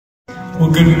Well,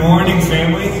 good morning,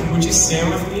 family. Would you stand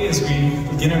with me as we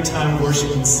begin our time of worship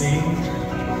and singing?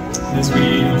 And as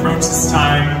we approach this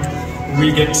time,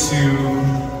 we get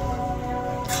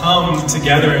to come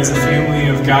together as a family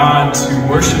of God to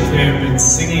worship Him and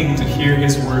singing, to hear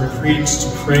His word preached, to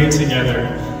pray together.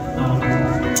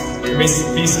 There may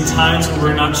be some times where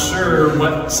we're not sure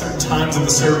what certain times of the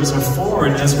service are for,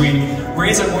 and as we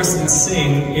raise our voices and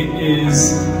sing, it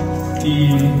is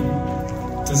the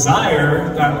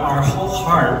desire that our whole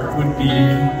heart would be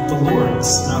the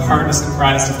Lord's. And our heart is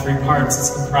comprised of three parts.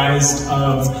 It's comprised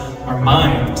of our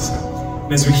mind.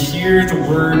 And as we hear the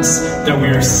words that we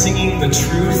are singing, the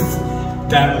truth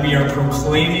that we are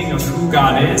proclaiming of who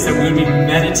God is, that we would be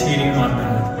meditating on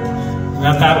that. And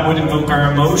that would invoke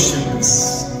our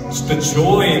emotions, the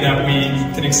joy that we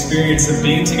can experience of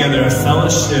being together, a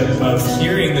fellowship, of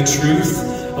hearing the truth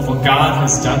of what God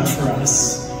has done for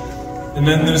us. And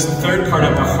then there's the third part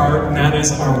of our heart, and that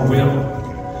is our will.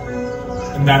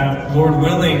 And that, Lord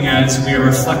willing, as we are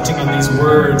reflecting on these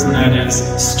words, and that is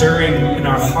stirring in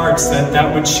our hearts,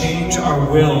 that would change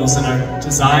our wills and our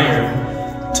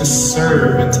desire to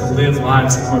serve and to live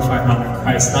lives that glorify and honor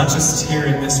Christ, not just here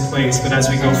in this place, but as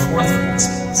we go forth from this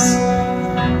place.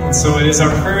 And so it is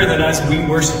our prayer that as we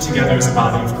worship together as a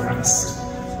body of Christ,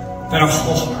 that our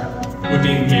whole heart would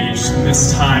be engaged in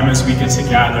this time as we get to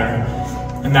gather,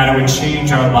 and that it would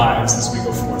change our lives as we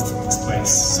go forth from this place.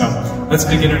 So let's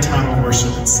begin our time of worship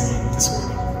and singing this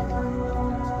morning.